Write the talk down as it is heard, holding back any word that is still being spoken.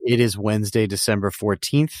It is Wednesday, December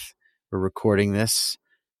 14th. We're recording this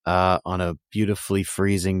on a beautifully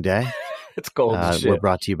freezing day. It's cold as shit. We're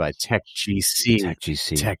brought to you by TechGC.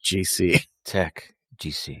 TechGC.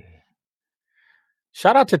 TechGC.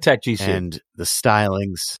 Shout out to TechGC. And the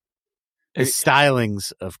stylings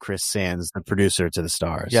of Chris Sands, the producer to the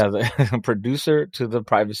stars. Yeah, the producer to the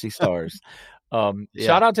privacy stars.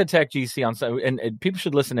 Shout out to TechGC and people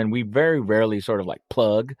should listen. And we very rarely sort of like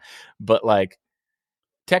plug, but like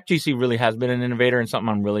TechGC really has been an innovator and something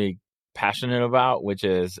I'm really passionate about, which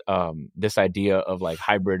is this idea of like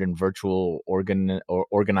hybrid and virtual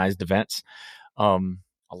organized events. A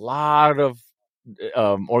lot of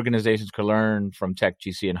organizations could learn from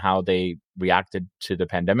TechGC and how they reacted to the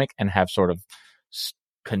pandemic and have sort of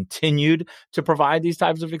continued to provide these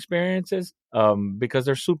types of experiences because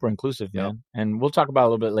they're super inclusive, man. And we'll talk about it a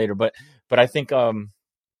little bit later, but I think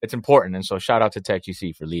it's important. And so shout out to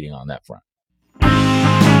TechGC for leading on that front.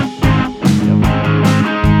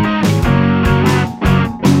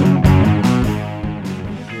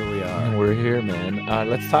 Here we are. We're here, man.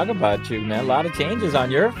 Let's talk about you, man. A lot of changes on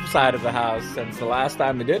your side of the house since the last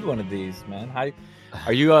time we did one of these, man. How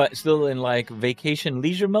are you still in like vacation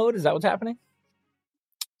leisure mode? Is that what's happening?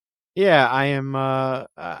 Yeah, I am.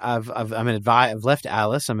 I've left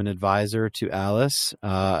Alice. I'm an advisor to Alice,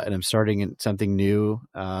 and I'm starting something new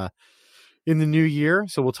in the new year.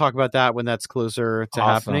 So we'll talk about that when that's closer to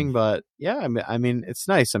happening. But yeah, I mean, it's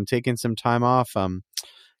nice. I'm taking some time off. I'm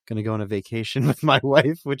going to go on a vacation with my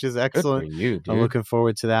wife, which is excellent. Good for you, dude. I'm looking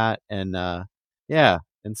forward to that. And yeah,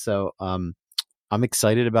 and so I'm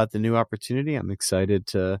excited about the new opportunity. I'm excited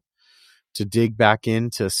to dig back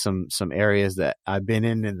into some areas that I've been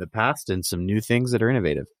in the past and some new things that are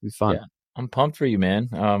innovative. It'll be fun. Yeah, I'm pumped for you, man.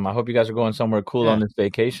 I hope you guys are going somewhere cool on this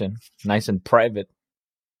vacation. Nice and private.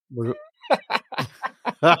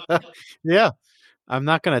 Yeah. I'm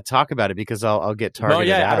not going to talk about it because I'll get targeted.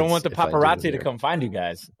 No, yeah, I don't want the paparazzi to come find you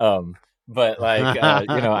guys. But like,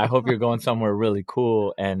 I hope you're going somewhere really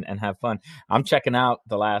cool and have fun. I'm checking out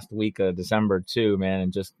the last week of December too, man.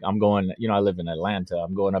 And I'm going, I live in Atlanta.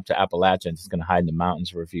 I'm going up to Appalachia and just going to hide in the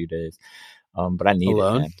mountains for a few days. But I need it,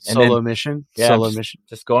 man. Solo mission.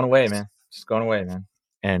 Just going away, man. Just going away, man.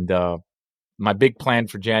 And my big plan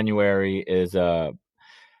for January is I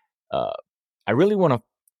really want to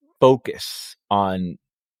focus on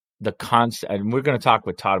the concept. And we're going to talk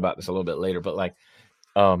with Todd about this a little bit later, but like,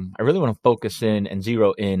 I really want to focus in and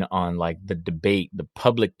zero in on like the debate, the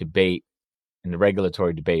public debate and the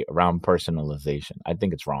regulatory debate around personalization. I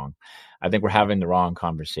think it's wrong. I think we're having the wrong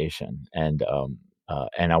conversation, and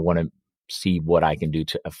I want to see what I can do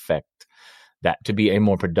to affect that to be a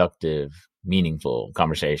more productive, meaningful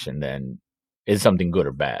conversation than is something good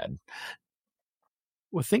or bad.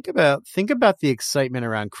 Well, think about the excitement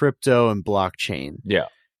around crypto and blockchain. Yeah.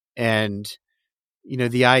 And,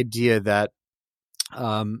 the idea that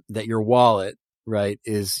your wallet, right,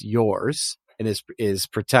 is yours and is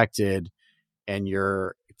protected, and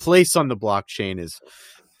your place on the blockchain is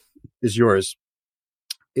yours.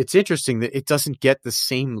 It's interesting that it doesn't get the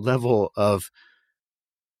same level of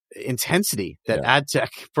intensity that ad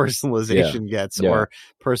tech personalization gets, or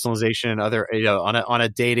personalization and other, on a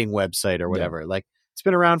dating website or whatever. Like, it's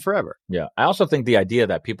been around forever. Yeah. I also think the idea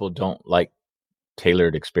that people don't like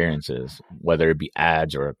tailored experiences, whether it be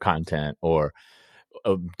ads or content or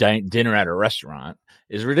a dinner at a restaurant,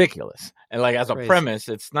 is ridiculous. And like, as a premise,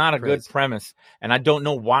 it's not a good premise. And I don't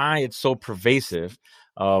know why it's so pervasive.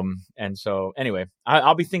 And so anyway,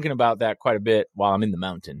 I'll be thinking about that quite a bit while I'm in the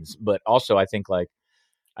mountains. But also I think like,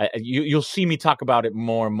 you'll see me talk about it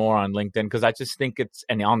more and more on LinkedIn, because I just think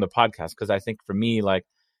and on the podcast, because I think for me, like,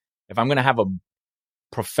 if I'm going to have a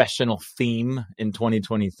professional theme in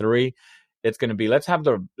 2023, it's going to be let's have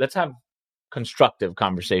constructive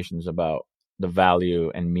conversations about the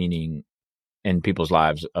value and meaning in people's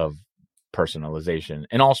lives of personalization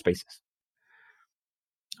in all spaces.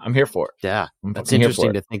 I'm here for it. Yeah, that's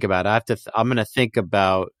interesting to think about. I'm going to think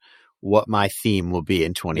about what my theme will be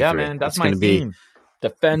in 23. Yeah, man, that's my theme.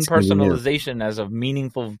 Defend personalization as a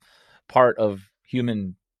meaningful part of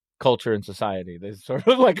human culture and society. That's sort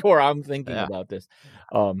of like where I'm thinking about this.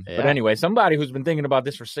 But anyway, somebody who's been thinking about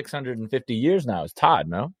this for 650 years now is Todd,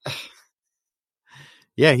 no?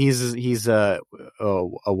 Yeah, he's a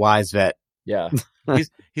wise vet. Yeah,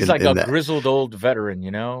 he's like a grizzled old veteran,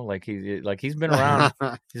 like he's been around.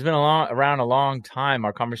 He's been around a long time.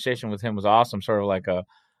 Our conversation with him was awesome, sort of like a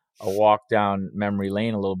walk down memory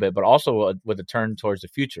lane a little bit, but also with a turn towards the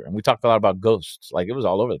future. And we talked a lot about ghosts. Like, it was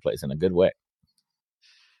all over the place in a good way.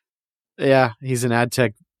 Yeah, he's an ad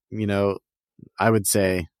tech, I would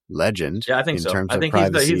say legend. Yeah, I think in so. terms I think of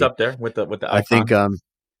privacy. he's up there with the icon. I think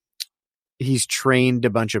he's trained a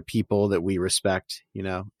bunch of people that we respect,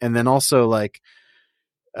 and then also like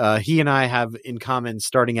he and I have in common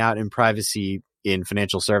starting out in privacy in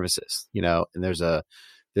financial services, and there's a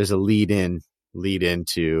lead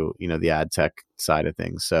into the ad tech side of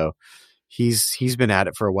things. So he's been at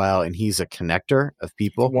it for a while, and he's a connector of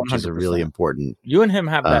people, 100%. Which is a really important. You and him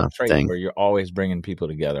have that trait thing where you're always bringing people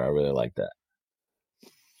together. I really like that.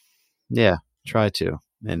 Yeah, try to.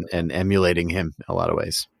 And emulating him in a lot of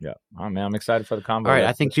ways. Yeah. Oh, man, I'm excited for the combo. All right,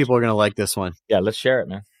 I think people are going to like this one. Yeah, let's share it,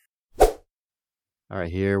 man. All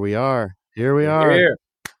right, here we are. Here.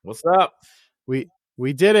 What's up? We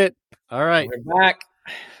did it. All right. We're back.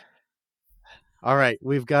 All right,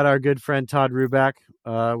 we've got our good friend Todd Ruback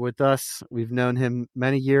with us. We've known him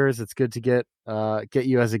many years. It's good to get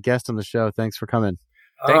you as a guest on the show. Thanks for coming.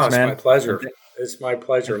 Thanks, man. It's my pleasure. It's my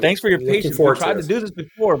pleasure. And thanks for your patience. We tried to do this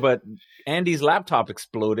before, but Andy's laptop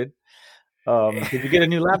exploded. Did you get a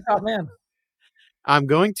new laptop, man? I'm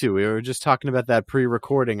going to. We were just talking about that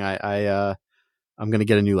pre-recording. I'm going to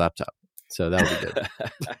get a new laptop, so that'll be good.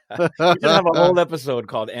 We should have a whole episode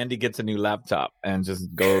called "Andy Gets a New Laptop" and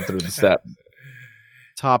just go through the steps.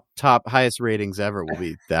 Top highest ratings ever will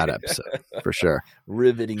be that episode for sure.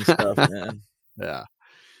 Riveting stuff, man. Yeah.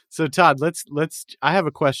 So Todd, let's. I have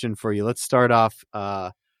a question for you. Let's start off.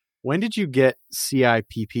 When did you get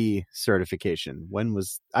CIPP certification? When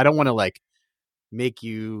was? I don't want to like make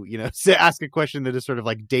you, ask a question that is sort of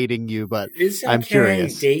like dating you, but I'm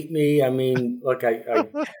curious. Date me. I mean, look, I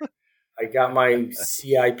got my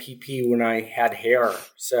CIPP when I had hair,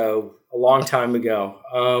 so a long time ago.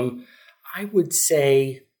 I would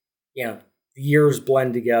say, the years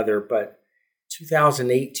blend together, but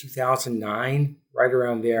 2008, 2009. Right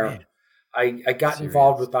around there. Man. I got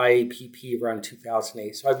involved with IAPP around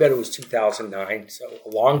 2008. So I bet it was 2009. So a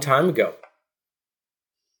long time ago.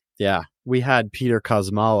 Yeah. We had Peter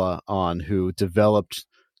Kosmala on who developed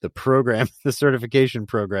the program, the certification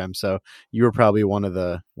program. So you were probably one of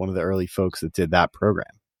the early folks that did that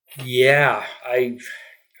program. Yeah. I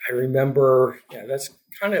remember, that's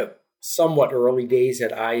kind of somewhat early days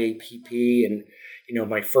at IAPP, and,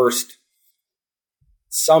 my first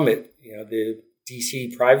summit, the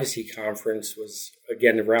DC Privacy Conference was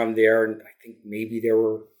again around there, and I think maybe there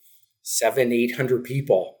were 700-800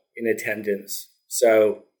 people in attendance.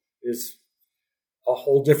 So it's a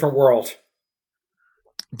whole different world.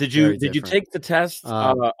 Did you take the test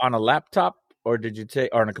on a laptop, or did you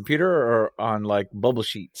take on a computer, or on like bubble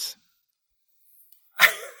sheets?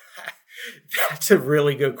 That's a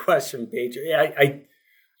really good question, Pedro. Yeah,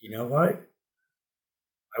 you know what?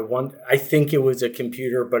 I think it was a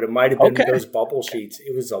computer, but it might have been those bubble sheets.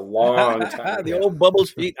 It was a long time. The old bubble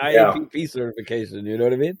sheet IAPP certification. You know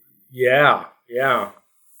what I mean? Yeah.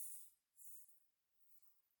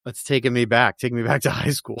 Let's take me back to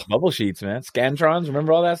high school. Bubble sheets, man. Scantrons.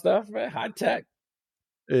 Remember all that stuff, man? High tech.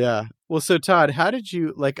 Yeah. Well, so Todd, how did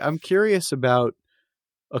you I'm curious about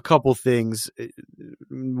a couple things.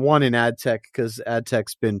 One in ad tech, because ad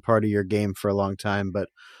tech's been part of your game for a long time, but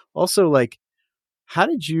also how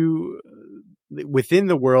did you, within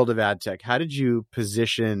the world of ad tech, how did you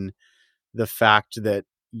position the fact that,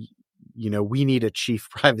 we need a chief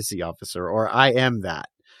privacy officer, or I am that?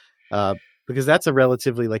 Because that's a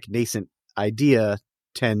relatively nascent idea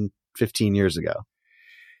 10, 15 years ago.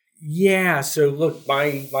 Yeah. So look,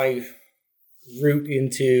 my route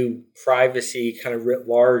into privacy kind of writ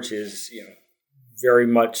large is, very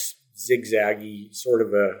much zigzaggy sort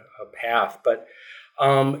of a path. But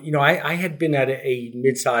I had been at a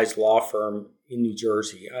mid-sized law firm in New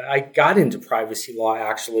Jersey. I got into privacy law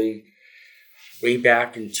actually way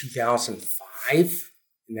back in 2005.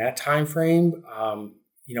 In that time frame,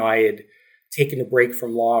 I had taken a break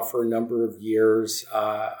from law for a number of years.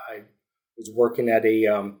 I was working at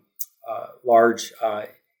a large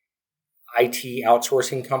IT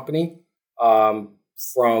outsourcing company from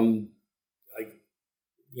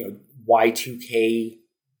Y2K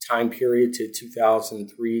time period to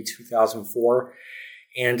 2003, 2004.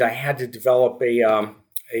 And I had to develop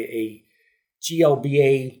a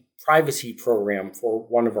GLBA privacy program for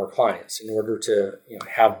one of our clients in order to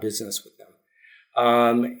have business with them.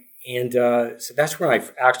 So that's when I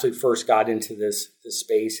actually first got into this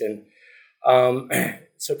space. And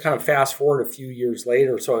so kind of fast forward a few years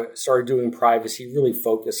later, so I started doing privacy, really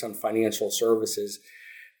focused on financial services.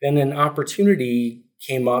 Then an opportunity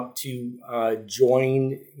came up to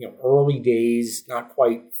join, early days, not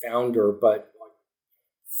quite founder, but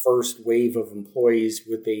first wave of employees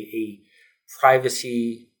with a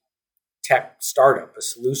privacy tech startup, a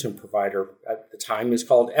solution provider. At the time, is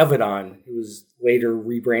called Evidon. It was later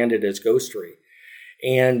rebranded as Ghostery.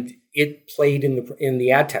 and it played in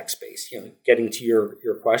the ad tech space. Getting to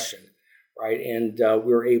your question, right? And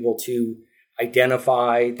we were able to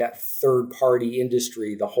identify that third-party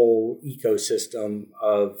industry, the whole ecosystem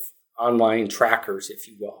of online trackers, if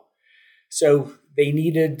you will. So they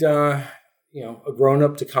needed, a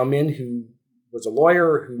grown-up to come in who was a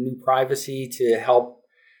lawyer, who knew privacy, to help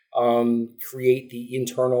create the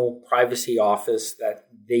internal privacy office that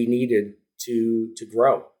they needed to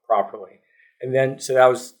grow properly. And then, so that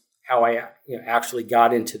was how I actually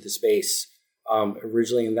got into the space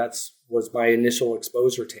originally, and was my initial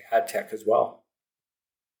exposure to ad tech as well.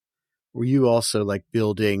 Were you also like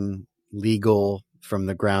building legal from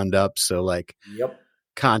the ground up? So like, yep,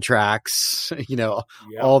 contracts, yep,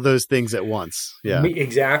 all those things at once. Yeah,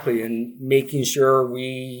 exactly, and making sure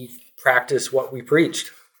we practice what we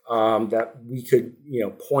preached. That we could,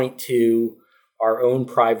 point to our own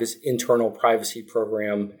internal privacy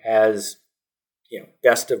program as,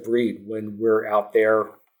 best of breed when we're out there,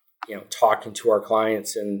 talking to our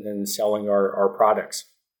clients and selling our products.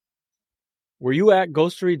 Were you at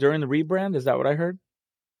Ghostery during the rebrand? Is that what I heard?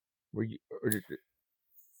 Were you?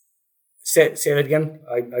 Say that again.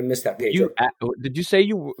 I missed that page. Did you say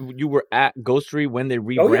you were at Ghostery when they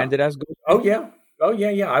rebranded as Ghostery? Oh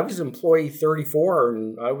yeah. I was employee 34,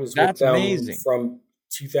 and I was with them amazing. From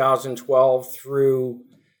 2012 through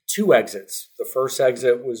 2 exits. The first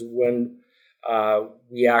exit was when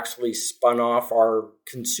we actually spun off our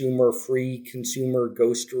free consumer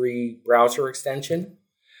Ghostery browser extension,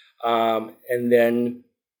 and then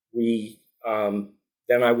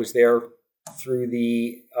then I was there through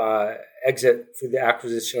the exit through the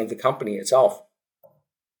acquisition of the company itself.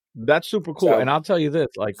 That's super cool. So, and I'll tell you this,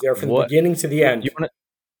 like there from the beginning to the end.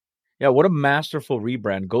 What a masterful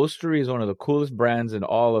rebrand. Ghostery is one of the coolest brands in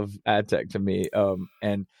all of ad tech to me.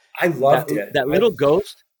 And I loved it. That little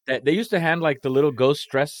ghost that they used to hand, like the little ghost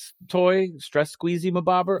stress squeezy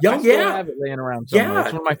mabobber. I still have it laying around somewhere. Yeah.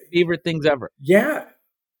 It's one of my favorite things ever. Yeah.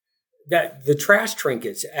 That the trash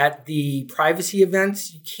trinkets at the privacy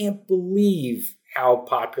events, you can't believe how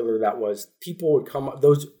popular that was. People would come up,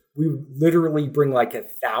 we would literally bring like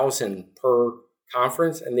 1,000 per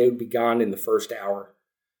conference, and they would be gone in the first hour.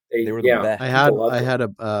 They were the best.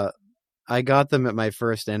 I got them at my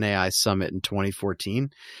first NAI summit in 2014,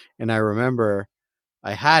 and I remember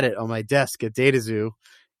I had it on my desk at DataZoo,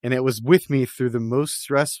 and it was with me through the most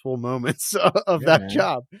stressful moments of that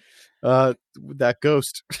job. That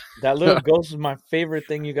ghost. That little ghost is my favorite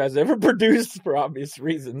thing you guys ever produced for obvious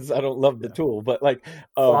reasons. I don't love the tool, but like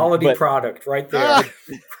quality product right there.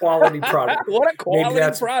 Quality product. What a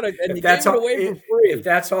quality product. And you gave it away for free. If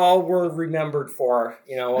that's all we're remembered for,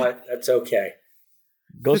 you know what? That's okay.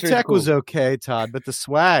 The tech was okay, Todd, but the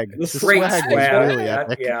swag. The swag was really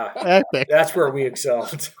epic. Yeah. Epic. That's where we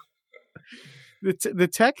excelled. The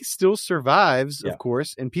tech still survives, of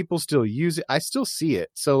course, and people still use it. I still see it.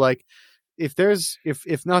 So like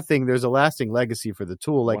if nothing, there's a lasting legacy for the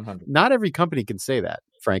tool. Like 100. Not every company can say that,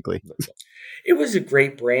 frankly. It was a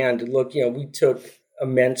great brand. Look, we took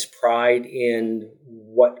immense pride in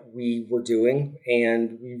what we were doing,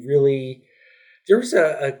 and there's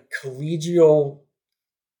a collegial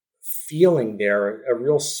feeling there, a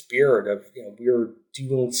real spirit of, we were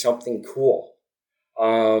doing something cool.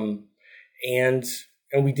 And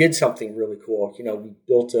we did something really cool. We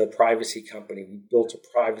built a privacy company. We built a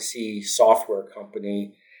privacy software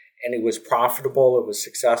company, and it was profitable. It was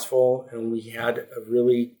successful, and we had a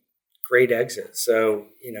really great exit. So,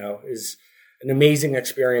 it was an amazing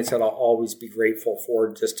experience that I'll always be grateful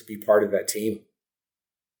for, just to be part of that team.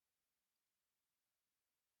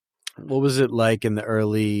 What was it like in the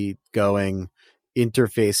early going,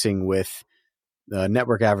 interfacing with the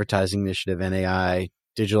Network Advertising Initiative, NAI,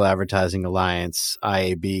 Digital Advertising Alliance,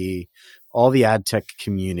 IAB, all the ad tech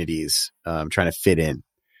communities trying to fit in?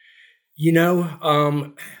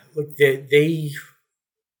 Look, they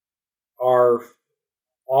are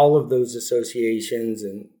all of those associations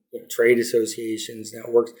and trade associations,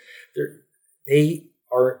 networks. They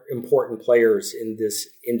are important players in this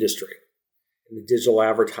industry, in the digital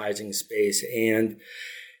advertising space. And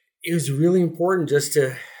it was really important just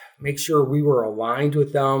to make sure we were aligned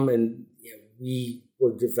with them, and we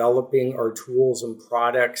were developing our tools and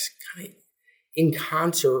products kind of in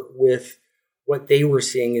concert with what they were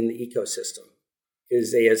seeing in the ecosystem,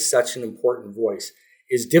 because they had such an important voice.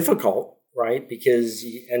 It's difficult, right? Because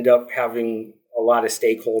you end up having a lot of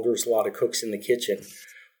stakeholders, a lot of cooks in the kitchen.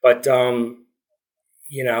 But,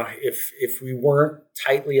 if we weren't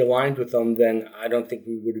tightly aligned with them, then I don't think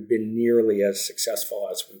we would have been nearly as successful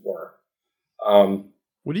as we were.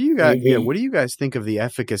 What do you guys think of the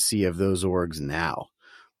efficacy of those orgs now?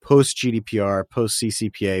 post GDPR, post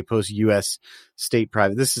CCPA, post US state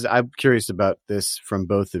private. I'm curious about this from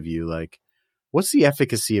both of you. Like, what's the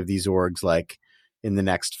efficacy of these orgs like in the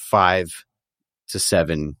next 5 to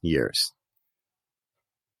 7 years?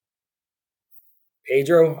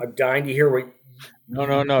 Pedro, I'm dying to hear what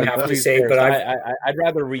No. you have to say, but I'd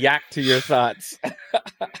rather react to your thoughts.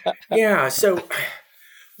 Yeah. So,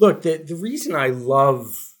 look, the reason I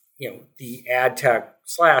love the ad tech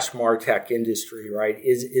 / martech industry, right,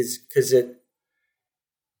 is because it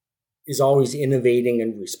is always innovating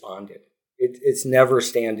and responding. It's never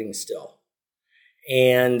standing still,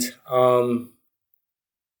 and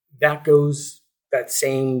that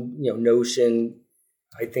same notion,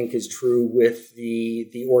 I think, is true with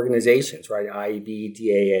the organizations, right? IAB,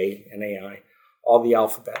 DAA, NAI, all the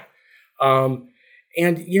alphabet. And,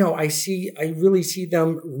 I really see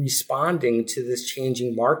them responding to this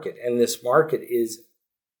changing market. And this market is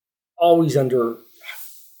always under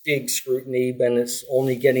big scrutiny, and it's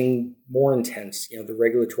only getting more intense, the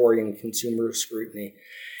regulatory and consumer scrutiny.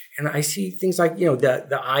 And I see things like,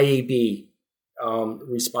 the IAB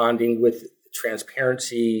responding with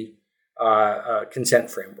transparency, consent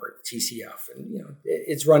framework, TCF, and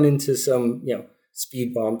it's run into some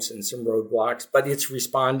speed bumps and some roadblocks, but it's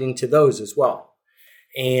responding to those as well,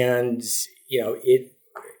 and it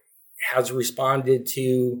has responded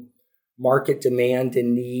to market demand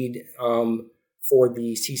and need for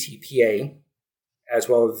the CCPA as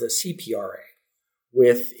well as the CPRA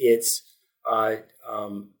with its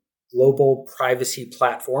global privacy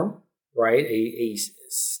platform, right? A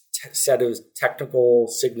set of technical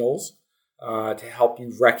signals to help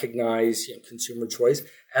you recognize consumer choice,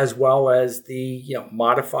 as well as the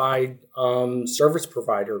modified service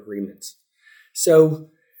provider agreements. So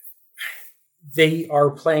they are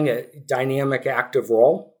playing a dynamic, active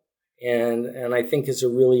role, and I think is a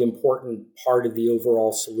really important part of the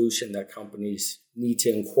overall solution that companies need to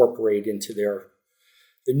incorporate into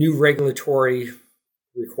the new regulatory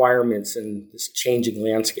requirements in this changing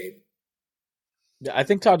landscape. Yeah, I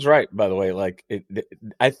think Todd's right, by the way. Like,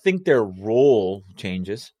 I think their role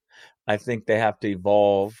changes. I think they have to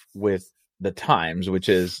evolve with the times, which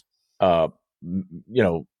is, when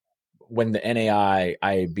the NAI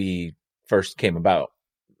IAB first came about,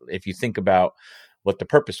 if you think about what the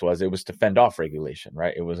purpose was, it was to fend off regulation,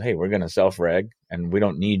 right? It was, hey, we're going to self-reg and we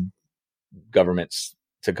don't need governments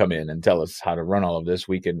to come in and tell us how to run all of this.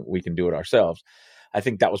 We can do it ourselves. I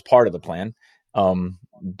think that was part of the plan.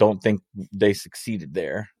 Don't think they succeeded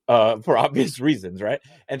there for obvious reasons, right?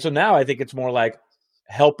 And so now I think it's more like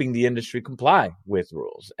helping the industry comply with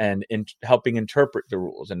rules and helping interpret the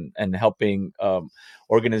rules and helping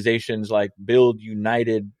organizations like build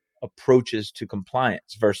united approaches to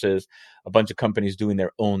compliance versus a bunch of companies doing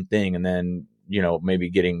their own thing and then maybe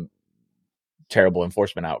getting terrible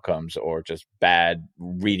enforcement outcomes or just bad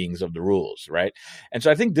readings of the rules, right? And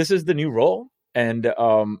so I think this is the new role. And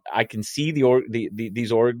I can see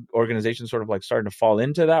these organizations sort of like starting to fall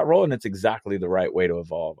into that role, and it's exactly the right way to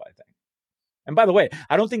evolve, I think. And by the way,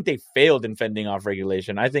 I don't think they failed in fending off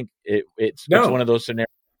regulation. I think it's one of those scenarios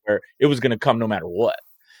where it was going to come no matter what.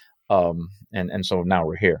 And so now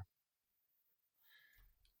we're here.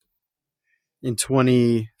 In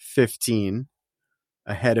 2015,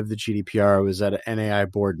 ahead of the GDPR, I was at an NAI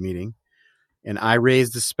board meeting, and I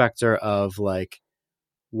raised the specter of like,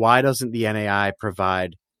 why doesn't the NAI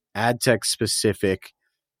provide ad tech specific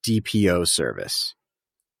DPO service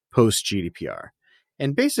post GDPR?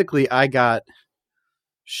 And basically I got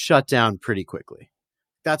shut down pretty quickly.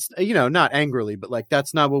 That's, not angrily, but like,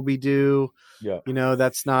 that's not what we do. Yeah.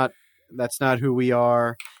 That's not who we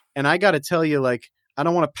are. And I got to tell you, like, I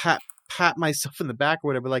don't want to pat myself in the back or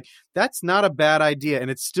whatever. Like, that's not a bad idea. And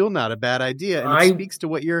it's still not a bad idea. And it speaks to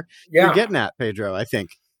what you're getting at, Pedro, I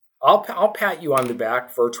think. I'll pat you on the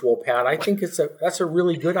back, virtual pat. I think that's a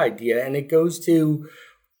really good idea, and it goes to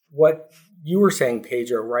what you were saying,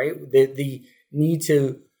 Pedro, right? The need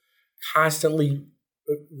to constantly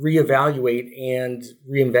reevaluate and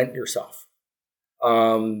reinvent yourself,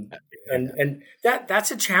 and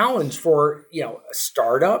that's a challenge for a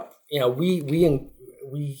startup. We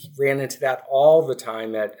ran into that all the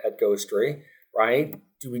time at Ghostery, right?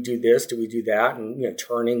 Do we do this? Do we do that? And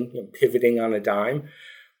turning, pivoting on a dime.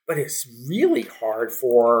 But it's really hard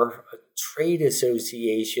for a trade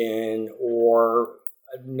association or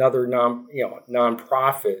another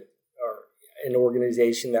nonprofit or an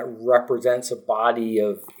organization that represents a body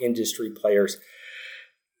of industry players.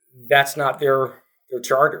 That's not their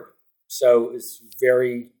charter. So it's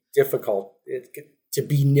very difficult to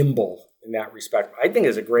be nimble in that respect. I think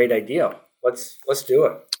it's a great idea. Let's do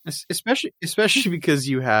it. Especially because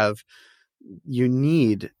you have you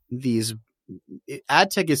need these.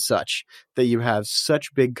 Ad tech is such that you have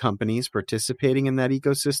such big companies participating in that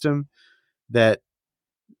ecosystem that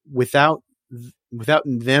without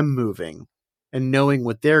them moving and knowing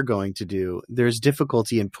what they're going to do, there's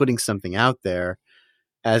difficulty in putting something out there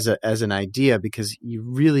as an idea, because you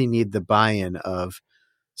really need the buy-in of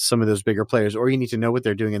some of those bigger players, or you need to know what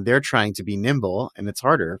they're doing, and they're trying to be nimble, and it's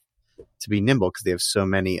harder to be nimble because they have so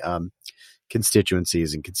many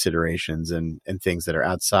constituencies and considerations and things that are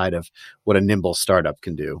outside of what a nimble startup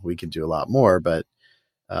can do. We can do a lot more, but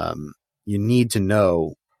you need to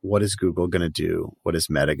know, what is Google going to do? What is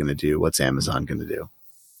Meta going to do? What's Amazon going to do?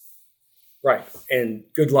 Right. And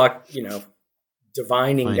good luck,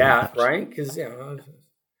 divining that, right? Because,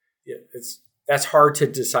 that's hard to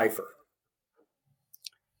decipher.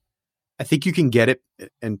 I think you can get it.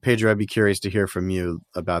 And Pedro, I'd be curious to hear from you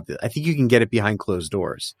about this. I think you can get it behind closed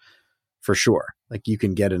doors for sure. Like, you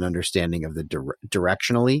can get an understanding of the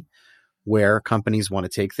directionally where companies want to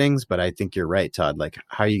take things. But I think you're right, Todd. Like,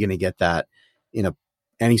 how are you going to get that in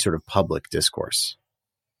any sort of public discourse?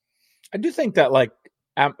 I do think that, like,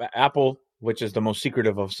 Apple, which is the most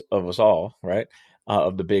secretive of us all, right,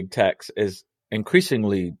 of the big techs, is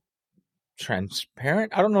increasingly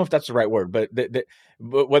transparent. I don't know if that's the right word, but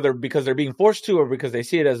whether because they're being forced to, or because they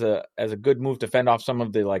see it as a good move to fend off some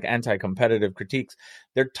of the like anti-competitive critiques,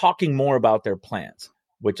 they're talking more about their plans,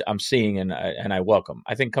 which I'm seeing and I welcome.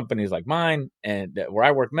 I think companies like mine and where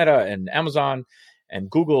I work, Meta and Amazon and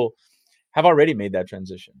Google, have already made that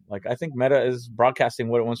transition. Like, I think Meta is broadcasting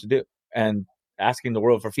what it wants to do and asking the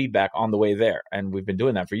world for feedback on the way there. And we've been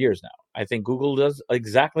doing that for years now. I think Google does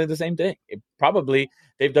exactly the same thing.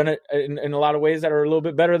 They've done it in a lot of ways that are a little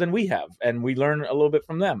bit better than we have. And we learn a little bit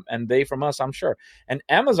from them and they from us, I'm sure. And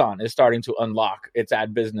Amazon is starting to unlock its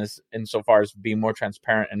ad business insofar as being more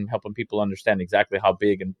transparent and helping people understand exactly how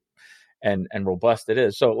big and robust it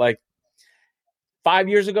is. So, like, 5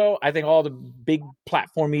 years ago, I think all the big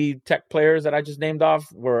platformy tech players that I just named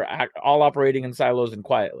off were all operating in silos and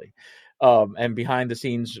quietly. And behind the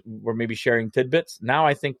scenes, we're maybe sharing tidbits. Now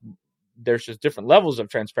I think there's just different levels of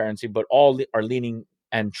transparency, but all are leaning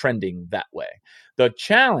and trending that way. The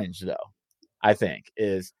challenge, though, I think,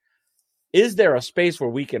 is there a space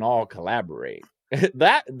where we can all collaborate?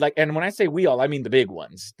 And when I say we all, I mean the big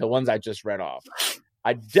ones, the ones I just read off.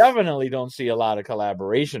 I definitely don't see a lot of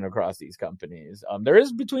collaboration across these companies. There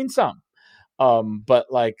is between some, but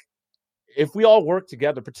like, if we all work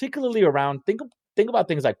together, particularly around think about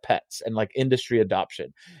things like pets and like industry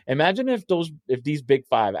adoption. Imagine if these big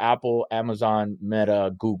five, Apple, Amazon,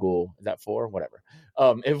 Meta, Google, is that 4? Whatever.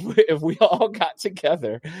 If we all got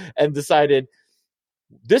together and decided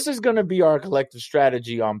this is going to be our collective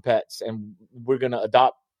strategy on pets, and we're going to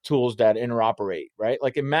adopt tools that interoperate, right?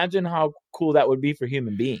 Like, imagine how cool that would be for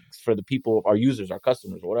human beings, for the people, our users, our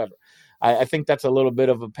customers, or whatever. I think that's a little bit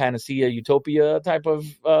of a panacea utopia type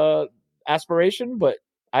of aspiration, but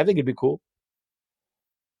I think it'd be cool.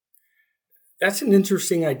 That's an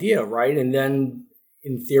interesting idea, right? And then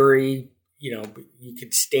in theory, you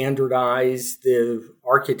could standardize the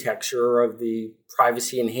architecture of the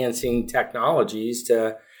privacy enhancing technologies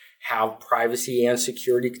to have privacy and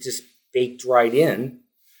security just baked right in.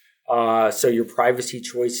 So your privacy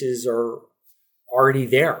choices are already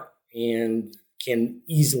there and can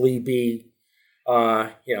easily be,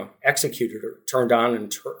 executed or turned on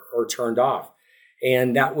or turned off.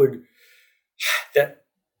 And that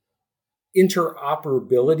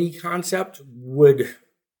interoperability concept would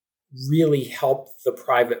really help the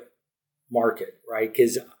private market, right?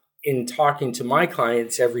 Because in talking to my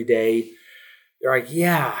clients every day, they're like,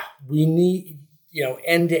 yeah, we need,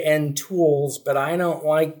 end-to-end tools, but I don't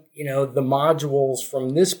like, the modules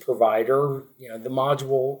from this provider. The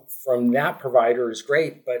module from that provider is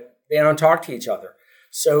great, but they don't talk to each other.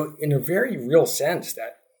 So in a very real sense,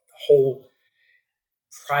 that whole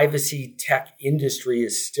privacy tech industry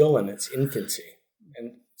is still in its infancy.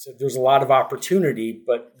 And so there's a lot of opportunity,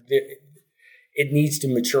 but it needs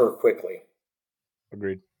to mature quickly.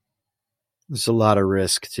 Agreed. There's a lot of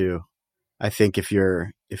risk too. I think if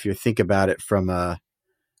you think about it from a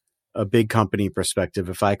big company perspective,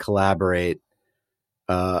 if I collaborate,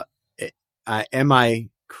 am I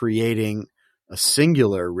creating a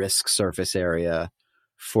singular risk surface area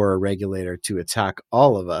for a regulator to attack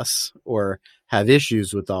all of us or have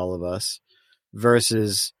issues with all of us,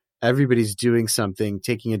 versus everybody's doing something,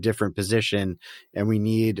 taking a different position, and we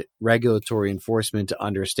need regulatory enforcement to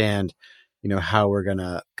understand, how we're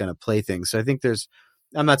gonna play things. So I think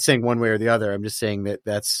I'm not saying one way or the other. I'm just saying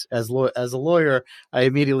that's as a lawyer, I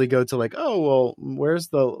immediately go to like, oh well, where's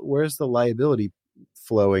the liability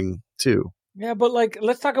flowing to? Yeah, but like,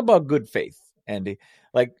 let's talk about good faith, Andy.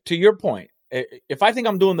 Like, to your point, if I think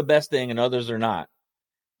I'm doing the best thing and others are not,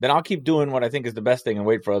 then I'll keep doing what I think is the best thing and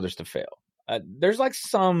wait for others to fail. There's like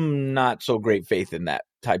some not so great faith in that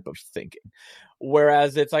type of thinking.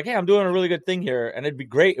 Whereas it's like, hey, I'm doing a really good thing here, and it'd be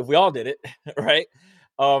great if we all did it, right?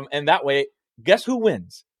 And that way, guess who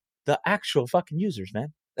wins? The actual fucking users,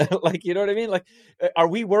 man. Like, you know what I mean? Like, are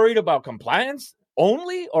we worried about compliance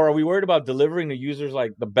only, or are we worried about delivering to users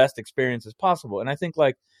like the best experiences possible? And I think,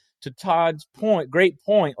 like, to Todd's point, great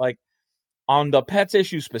point, like on the pets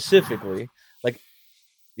issue specifically, like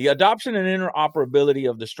the adoption and interoperability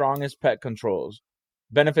of the strongest pet controls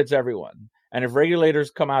benefits everyone. And if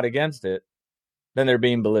regulators come out against it, then they're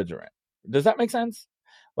being belligerent. Does that make sense?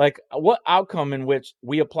 Like, what outcome in which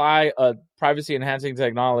we apply a privacy enhancing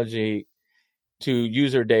technology to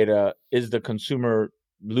user data is the consumer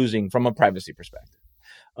losing from a privacy perspective?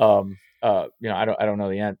 I don't know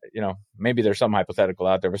the end. Maybe there's some hypothetical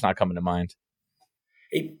out there, but it's not coming to mind.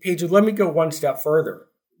 Hey, Pedro, let me go one step further.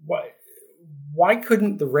 Why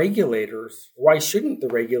shouldn't the regulators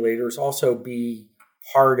also be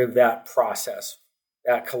part of that process,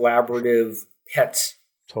 that collaborative pets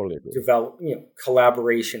totally agree.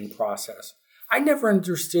 Collaboration process? I never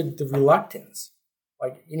understood the reluctance.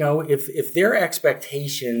 Like, if their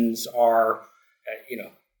expectations are,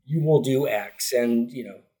 you will do X, and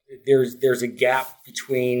there's a gap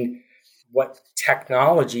between what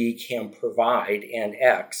technology can provide and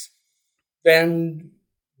X, then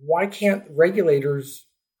why can't regulators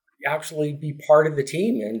actually be part of the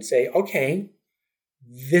team and say, okay,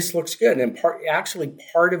 this looks good, and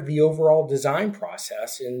part of the overall design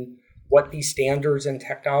process and what these standards and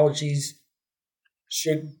technologies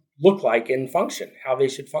should look like and function, how they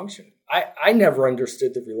should function. I never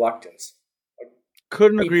understood the reluctance.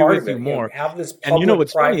 Couldn't agree with you more. Have this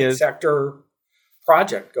public-private sector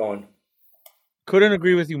project going. Couldn't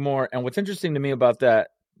agree with you more. And what's interesting to me about that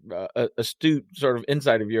astute sort of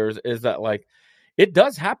insight of yours is that, like, it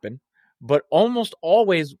does happen, but almost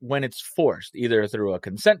always when it's forced, either through a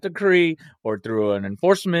consent decree or through an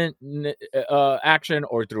enforcement action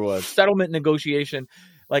or through a settlement negotiation.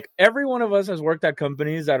 Like, every one of us has worked at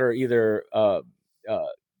companies that are either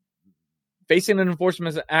facing an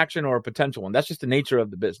enforcement action or a potential one. That's just the nature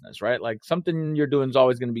of the business, right? Like, something you're doing is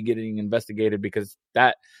always going to be getting investigated, because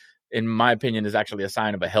that, in my opinion, is actually a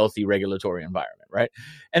sign of a healthy regulatory environment, right?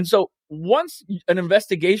 And so once an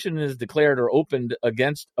investigation is declared or opened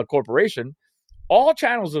against a corporation, all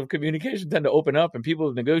channels of communication tend to open up, and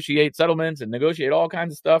people negotiate settlements and negotiate all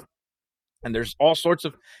kinds of stuff. And there's all sorts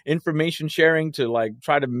of information sharing to, like,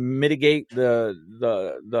 try to mitigate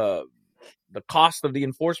the cost of the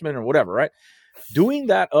enforcement or whatever, right? Doing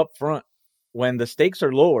that up front when the stakes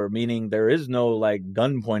are lower, meaning there is no like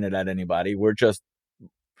gun pointed at anybody, we're just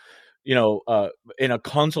in a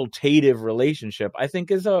consultative relationship, I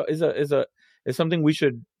think is something we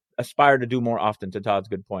should aspire to do more often, to Todd's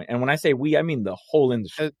good point. And when I say we, I mean the whole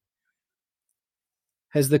industry.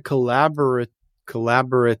 Has the collaborative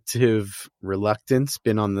reluctance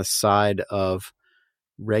been on the side of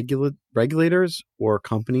regulators or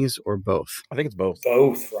companies, or both? I think it's both.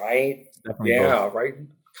 Both, right? Definitely both. Right.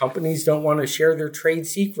 Companies don't want to share their trade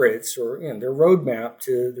secrets or their roadmap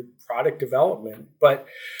to the product development. But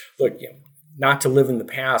look, not to live in the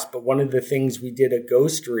past, but one of the things we did at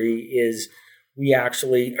Ghostery is we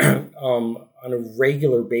actually, on a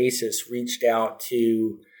regular basis, reached out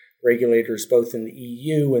to regulators both in the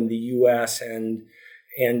EU and the US, and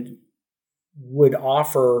would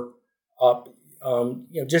offer up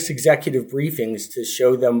just executive briefings to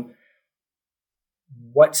show them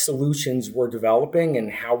what solutions we're developing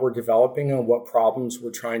and how we're developing and what problems we're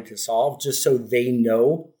trying to solve, just so they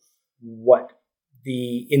know what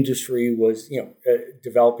the industry was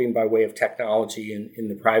developing by way of technology in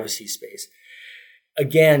the privacy space.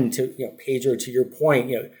 Again, to Pedro, to your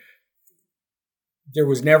point, there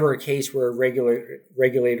was never a case where a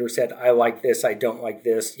regulator said, I like this, I don't like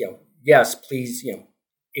this. Yes, please,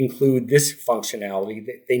 include this functionality.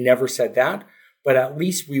 They never said that, but at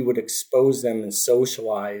least we would expose them and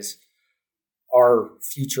socialize our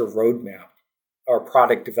future roadmap, our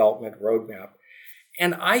product development roadmap.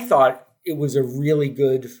 And I thought it was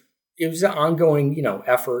it was an ongoing,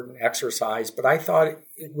 effort and exercise, but I thought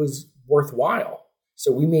it was worthwhile.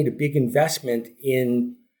 So we made a big investment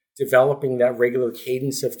in developing that regular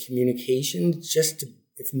cadence of communication, just to,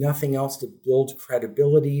 if nothing else, to build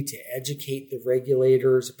credibility, to educate the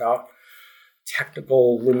regulators about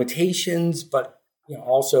technical limitations, but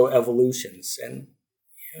also evolutions. And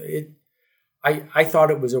I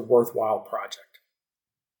thought it was a worthwhile project.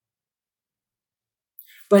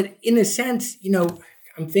 But in a sense,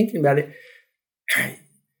 I'm thinking about it.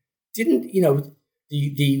 didn't,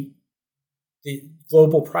 the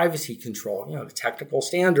global privacy control, the technical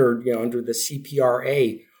standard, under the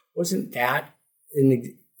CPRA, wasn't that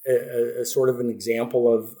a sort of an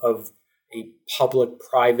example of a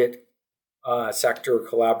public-private sector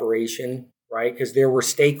collaboration, right? Because there were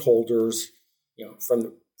stakeholders, from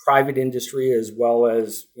the private industry as well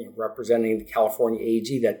as representing the California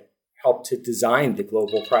AG that helped to design the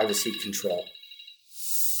global privacy control.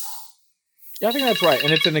 Yeah, I think that's right.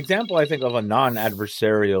 And it's an example, I think, of a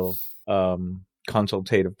non-adversarial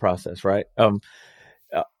consultative process, right?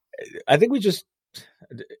 I think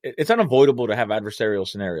it's unavoidable to have adversarial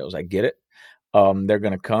scenarios. I get it. They're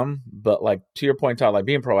going to come. But like to your point, Todd, like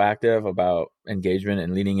being proactive about engagement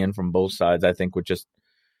and leaning in from both sides, I think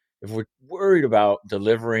if we're worried about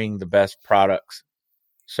delivering the best products,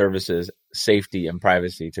 services, safety, and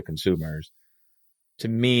privacy to consumers, to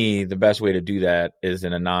me, the best way to do that is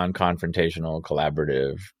in a non-confrontational,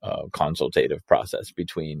 collaborative, consultative process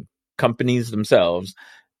between companies themselves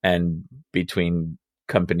and between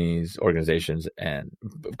companies, organizations, and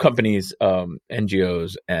companies,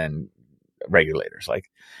 NGOs, and regulators. Like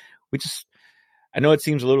I know it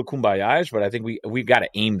seems a little kumbaya-ish, but I think we got to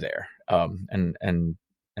aim there, and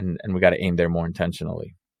we got to aim there more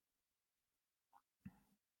intentionally.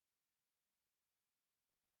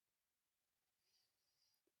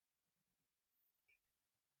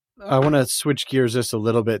 I want to switch gears just a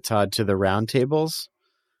little bit, Todd, to the roundtables.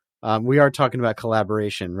 We are talking about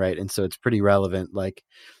collaboration, right? And so it's pretty relevant. Like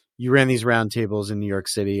you ran these roundtables in New York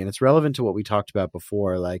City, and it's relevant to what we talked about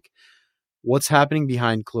before, like what's happening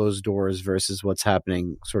behind closed doors versus what's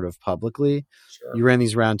happening sort of publicly. Sure. You ran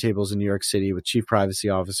these roundtables in New York City with chief privacy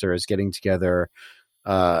officers getting together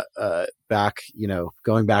going back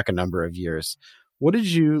a number of years. What did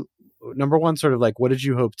you, number one, sort of like, what did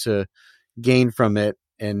you hope to gain from it?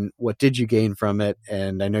 And what did you gain from it?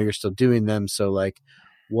 And I know you're still doing them. So like,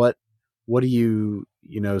 what do you,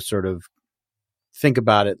 sort of think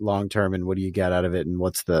about it long-term, and what do you get out of it? And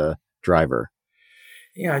what's the driver?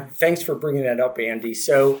 Yeah. Thanks for bringing that up, Andy.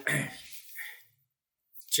 So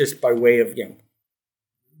just by way of,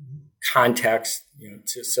 context,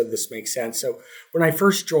 so this makes sense. So when I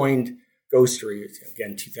first joined Ghostery,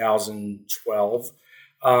 again, 2012,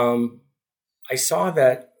 I saw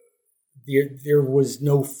that there was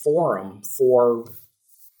no forum for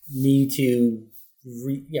me to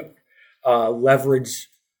leverage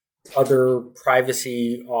other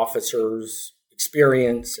privacy officers'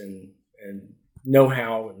 experience and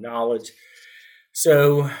know-how and knowledge.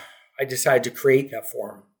 So I decided to create that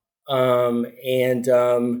forum.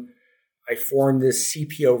 I formed this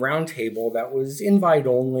CPO roundtable that was invite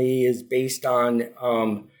only, is based on,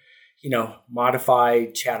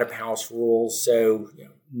 modified Chatham House rules. So,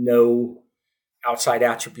 no outside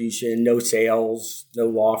attribution, no sales, no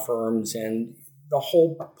law firms. And the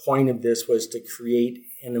whole point of this was to create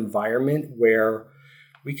an environment where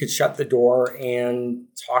we could shut the door and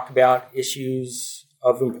talk about issues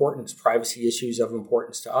of importance, privacy issues of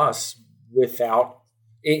importance to us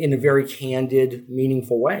in a very candid,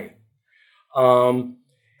 meaningful way.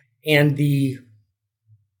 And the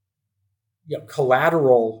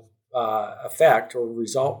collateral effect or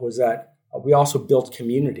result was that we also built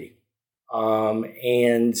community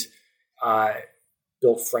and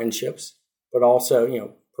built friendships, but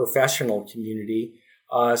also professional community,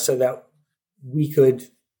 so that we could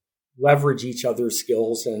leverage each other's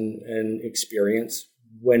skills and experience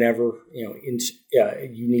whenever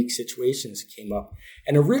unique situations came up.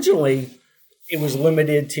 And originally, it was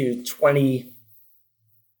limited to 20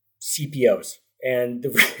 CPOs, and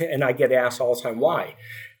I get asked all the time why,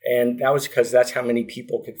 and that was because that's how many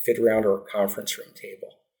people could fit around our conference room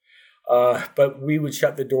table. But we would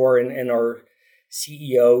shut the door, and our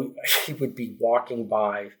CEO, he would be walking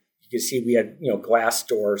by. You could see we had glass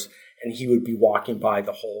doors, and he would be walking by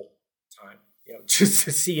the whole time, just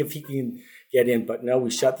to see if he can get in. But no,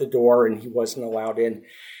 we shut the door, and he wasn't allowed in.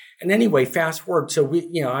 And anyway, fast forward. So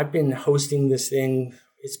I've been hosting this thing.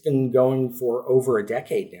 It's been going for over a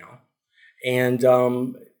decade now. And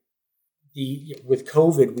with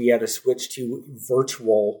COVID, we had to switch to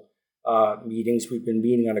virtual meetings. We've been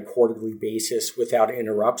meeting on a quarterly basis without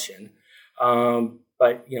interruption.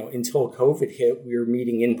 But until COVID hit, we were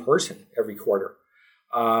meeting in person every quarter.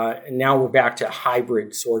 And now we're back to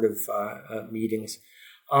hybrid sort of meetings.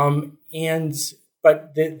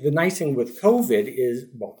 But the nice thing with COVID is,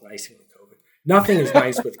 nothing is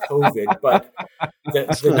nice with COVID, but the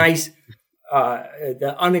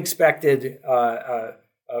unexpected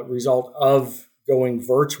result of going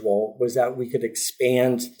virtual was that we could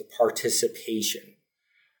expand the participation.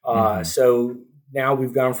 So now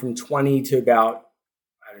we've gone from 20 to about,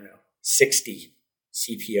 60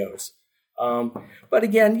 CPOs. But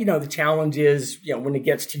again, the challenge is, when it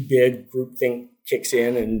gets too big, groupthink kicks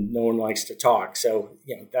in and no one likes to talk. So,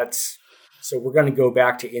 so we're going to go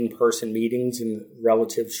back to in-person meetings in the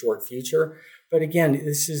relative short future. But again,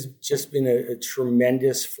 this has just been a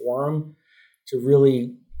tremendous forum to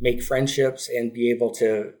really make friendships and be able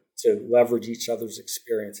to leverage each other's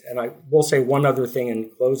experience. And I will say one other thing in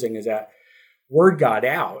closing is that word got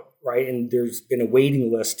out, right? And there's been a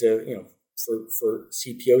waiting list to, for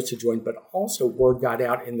CPOs to join, but also word got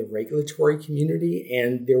out in the regulatory community.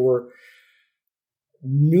 And there were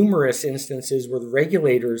numerous instances where the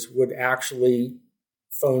regulators would actually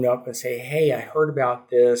phone up and say, hey, I heard about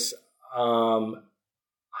this.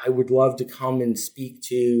 I would love to come and speak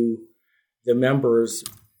to the members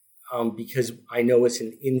because I know it's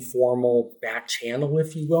an informal back channel,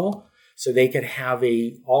 if you will. So they could have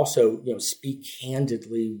also speak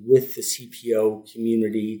candidly with the CPO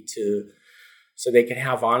community so they could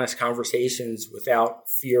have honest conversations without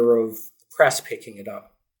fear of the press picking it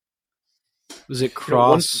up. Was it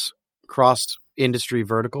cross industry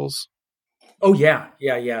verticals? Oh yeah.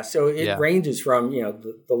 So it ranges from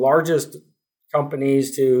the largest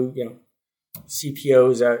companies to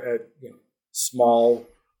CPOs at small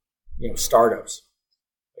startups.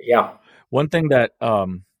 But yeah. One thing that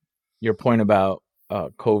your point about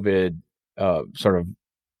COVID sort of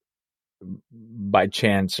by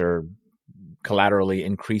chance or collaterally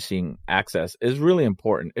increasing access is really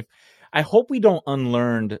important. I hope we don't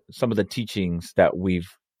unlearn some of the teachings that we've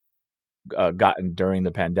gotten during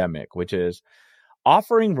the pandemic, which is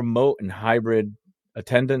offering remote and hybrid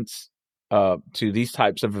attendance to these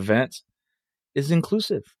types of events is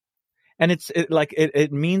inclusive. And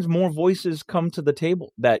it means more voices come to the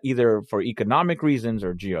table that either for economic reasons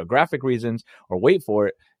or geographic reasons, or wait for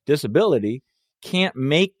it, disability, can't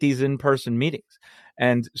make these in-person meetings.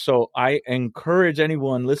 And so I encourage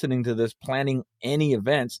anyone listening to this, planning any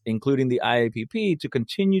events, including the IAPP, to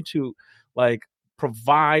continue to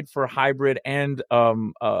provide for hybrid and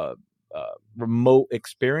remote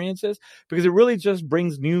experiences, because it really just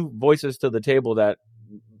brings new voices to the table that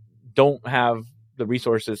don't have the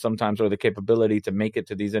resources sometimes or the capability to make it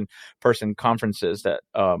to these in-person conferences that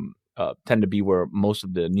tend to be where most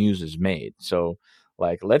of the news is made. So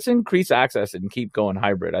let's increase access and keep going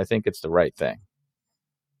hybrid. I think it's the right thing.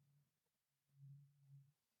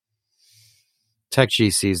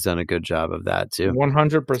 TechGC's done a good job of that too.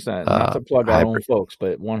 100%. Not to plug our own folks,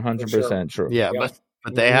 but 100% true. Yeah, but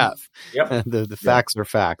they have. Yep. The facts are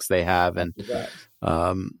facts. They have, and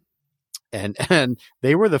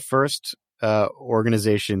they were the first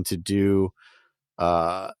organization to do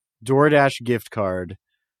DoorDash gift card,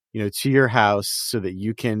 to your house, so that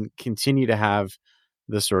you can continue to have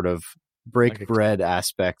the sort of break bread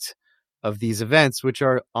aspect of these events, which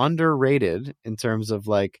are underrated in terms of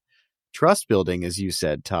trust building, as you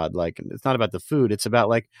said, Todd. It's not about the food. It's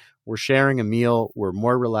about we're sharing a meal. We're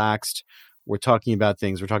more relaxed. We're talking about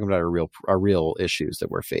things. We're talking about our real issues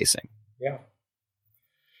that we're facing. Yeah.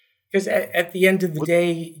 Because at the end of the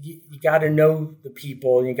day, you got to know the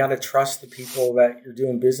people and you got to trust the people that you're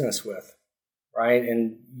doing business with, right?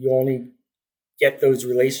 And you only get those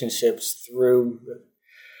relationships through,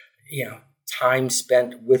 time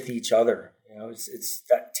spent with each other. It's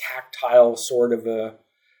that tactile sort of a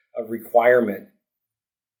requirement.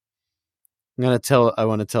 I want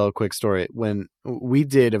to tell a quick story. When we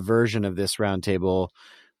did a version of this roundtable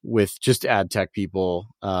with just ad tech people,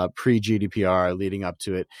 pre-GDPR leading up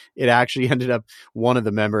to it, it actually one of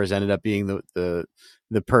the members ended up being the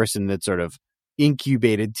person that sort of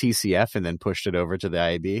incubated TCF and then pushed it over to the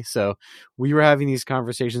IAB. So we were having these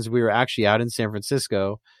conversations. We were actually out in San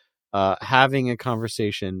Francisco, having a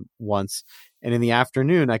conversation once, and in the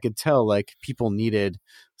afternoon I could tell people needed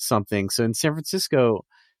something. So in San Francisco,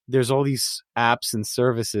 there's all these apps and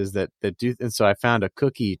services that do, and so I found a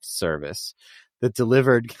cookie service that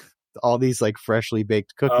delivered all these freshly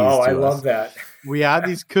baked cookies. Oh, I us. love that. We had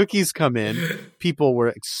these cookies come in. People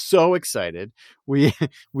were so excited. We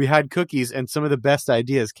had cookies, and some of the best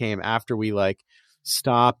ideas came after we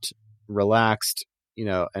stopped, relaxed,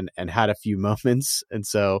 and had a few moments. And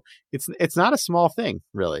so it's not a small thing,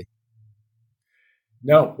 really.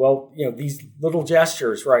 No, well, these little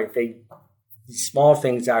gestures, right? These small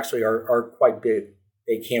things actually are quite big.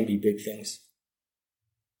 They can be big things.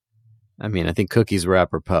 I mean, I think cookies were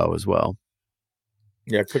apropos as well.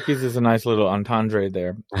 Yeah, cookies is a nice little entendre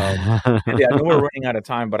there. I know we're running out of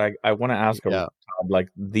time, but I want to ask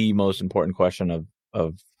the most important question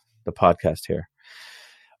of the podcast here.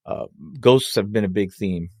 Ghosts have been a big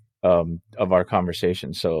theme of our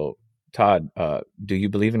conversation. So Todd, do you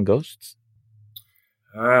believe in ghosts?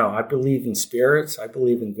 Oh, I believe in spirits. I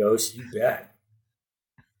believe in ghosts. You bet.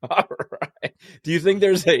 All right. Do you think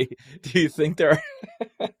there's a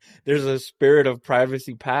spirit of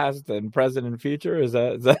privacy past and present and future? Is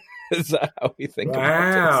that how we think about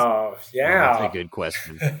this? Wow. Yeah. That's a good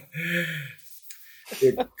question.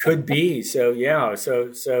 It could be. So yeah.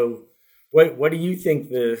 So what do you think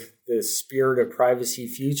the spirit of privacy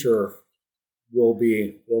future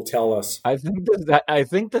will tell us? I think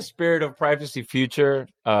the spirit of privacy future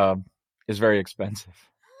is very expensive.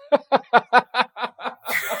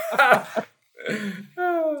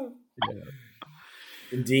 Yeah.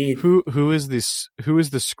 Indeed. Who is this? Who is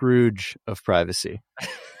the Scrooge of privacy?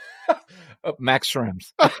 Max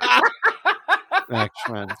Schrems. Max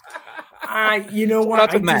Schrems. You know what?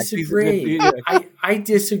 I disagree. I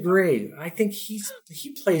disagree. I think he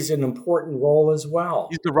plays an important role as well.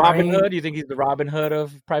 He's the Robin Hood. You think he's the Robin Hood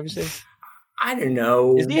of privacy? I don't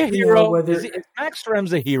know. Is he a hero? Is Max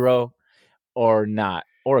Schrems a hero or not?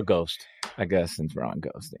 Or a ghost? I guess since we're on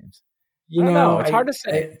ghost names. It's hard to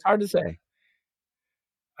say. It's hard to say.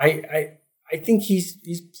 I think he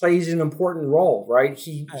plays an important role, right?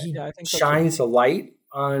 He shines a light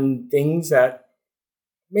on things that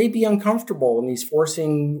may be uncomfortable, and he's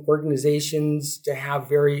forcing organizations to have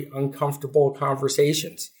very uncomfortable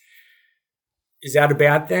conversations. Is that a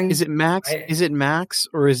bad thing? Is it Max? Is it Max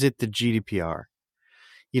or is it the GDPR?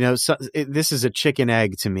 This is a chicken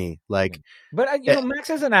egg to me. But Max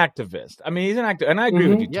is an activist. I mean, he's an activist, and I agree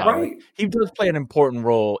with you, Todd. Right. He does play an important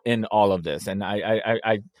role in all of this. And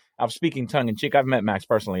I'm speaking tongue in cheek. I've met Max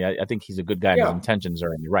personally. I think he's a good guy. Yeah. His intentions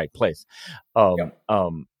are in the right place.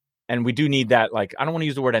 And we do need that. I don't want to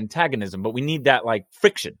use the word antagonism, but we need that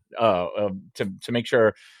friction to make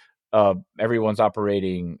sure everyone's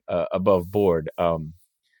operating above board.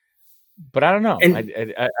 But I don't know.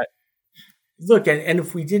 Look, and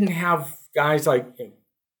if we didn't have guys like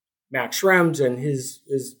Max Schrems and his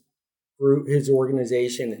group, his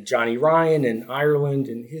organization, and Johnny Ryan in Ireland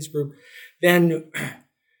and his group, then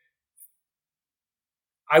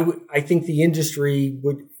I think the industry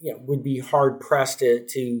would be hard pressed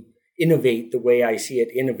to innovate the way I see it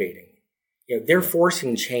innovating. They're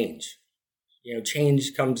forcing change.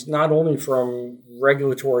 Change comes not only from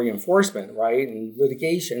regulatory enforcement, right, and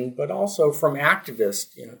litigation, but also from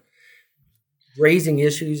activists. Raising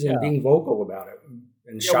issues and being vocal about it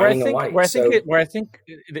and shining a light.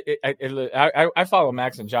 I follow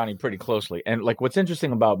Max and Johnny pretty closely, and what's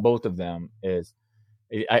interesting about both of them is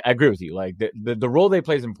I agree with you. The role they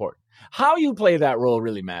play is important. How you play that role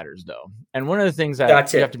really matters, though. And one of the things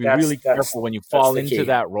that you have to be really careful when you fall into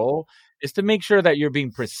that role is to make sure that you're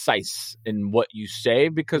being precise in what you say,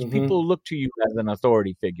 because people look to you as an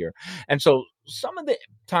authority figure. And so some of the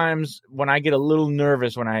times when I get a little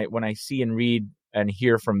nervous when I see and read and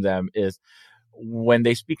hear from them is when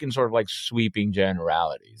they speak in sort of sweeping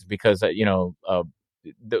generalities, because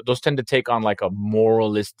those tend to take on a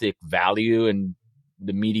moralistic value in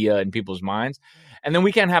the media and people's minds, and then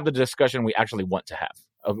we can't have the discussion we actually want to have,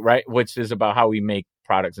 right? Which is about how we make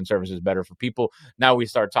products and services better for people. Now we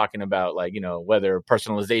start talking about whether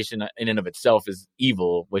personalization in and of itself is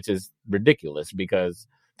evil, which is ridiculous because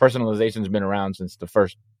personalization has been around since the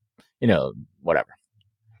first, whatever.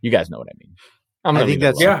 You guys know what I mean. I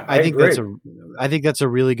think that's a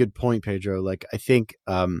really good point, Pedro. I think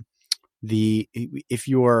if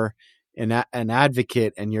you're an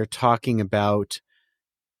advocate and you're talking about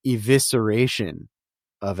evisceration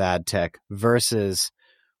of ad tech versus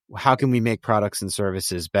how can we make products and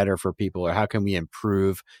services better for people, or how can we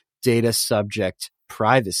improve data subject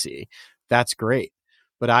privacy, that's great.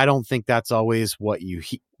 But I don't think that's always what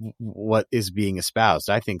is being espoused.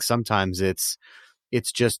 I think sometimes it's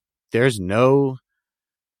just there's no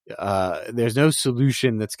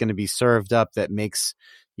solution that's going to be served up that makes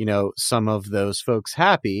some of those folks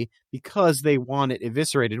happy because they want it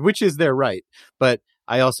eviscerated, which is their right. But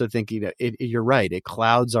I also think you're right. It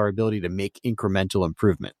clouds our ability to make incremental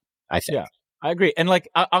improvement, I think. Yeah, I agree. And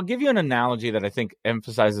I'll give you an analogy that I think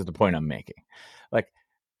emphasizes the point I'm making.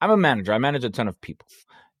 I'm a manager. I manage a ton of people.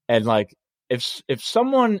 And if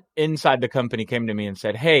someone inside the company came to me and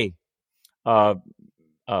said, "Hey,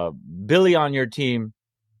 Billy on your team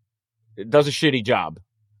does a shitty job,"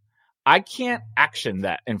 I can't action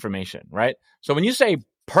that information, right? So when you say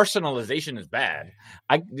personalization is bad,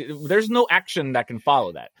 there's no action that can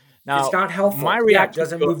follow that. Now, it's not helpful. My reaction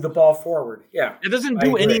doesn't move the ball forward. Yeah, it doesn't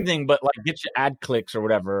do anything but get you ad clicks or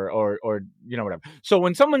whatever, or whatever. So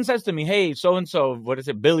when someone says to me, "Hey, so and so, what is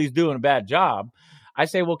it? Billy's doing a bad job," I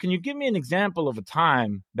say, "Well, can you give me an example of a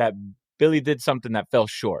time that Billy did something that fell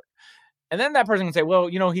short?" And then that person can say, well,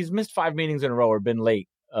 he's missed 5 meetings in a row or been late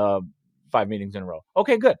 5 meetings in a row.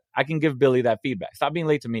 Okay, good. I can give Billy that feedback. Stop being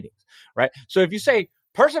late to meetings, right? So if you say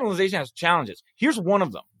personalization has challenges, here's one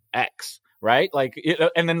of them, X, right?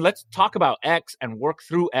 And then let's talk about X and work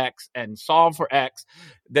through X and solve for X.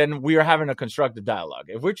 Then we are having a constructive dialogue.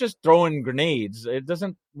 If we're just throwing grenades,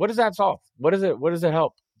 what does that solve? What does it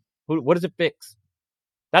help? What does it fix?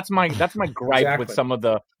 That's my gripe exactly. with some of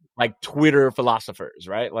the Twitter philosophers,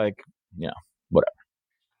 right? Whatever.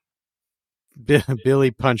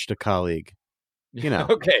 Billy punched a colleague.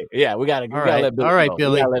 Okay, yeah, we gotta let Billy all right, go.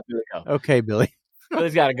 Billy. We gotta let Billy go. Okay, Billy.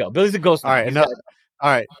 Billy's gotta go. Billy's a ghost. All right, all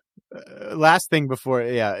right. Last thing before,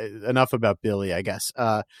 enough about Billy, I guess.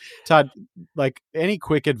 Todd, any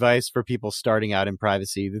quick advice for people starting out in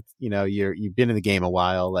privacy? You've been in the game a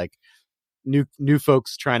while, new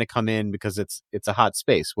folks trying to come in because it's a hot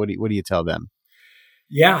space. What do you tell them?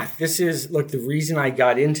 Yeah, this is the reason I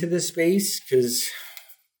got into this space, because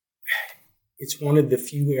it's one of the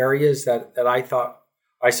few areas that I thought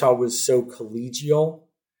I saw was so collegial.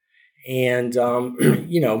 And,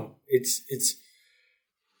 it's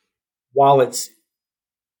while it's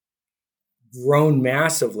grown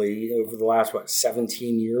massively over the last,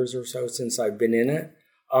 17 years or so since I've been in it,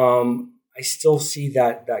 I still see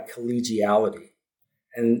that collegiality.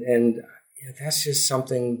 And that's just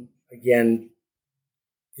something, again,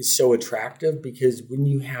 is so attractive, because when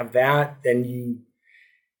you have that, then you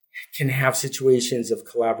can have situations of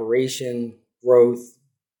collaboration, growth,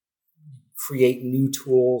 create new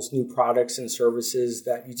tools, new products and services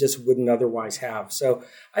that you just wouldn't otherwise have. So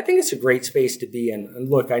I think it's a great space to be in. And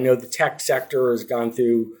look, I know the tech sector has gone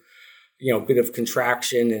through, a bit of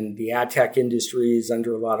contraction, and the ad tech industry is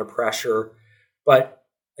under a lot of pressure. But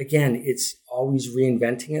again, it's always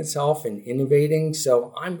reinventing itself and innovating.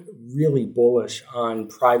 So I'm really bullish on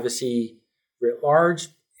privacy writ large,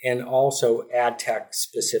 and also ad tech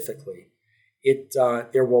specifically.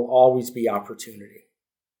 There will always be opportunity.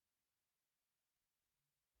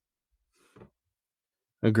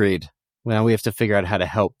 Agreed. Well, we have to figure out how to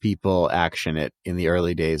help people action it in the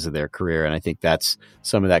early days of their career. And I think that's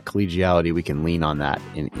some of that collegiality. We can lean on that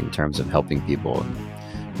in terms of helping people.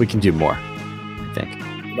 And we can do more, I think.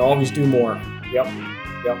 We can always do more. Yep.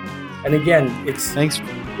 And again, Thanks.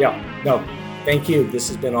 Yeah. No, thank you. This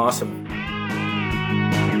has been awesome.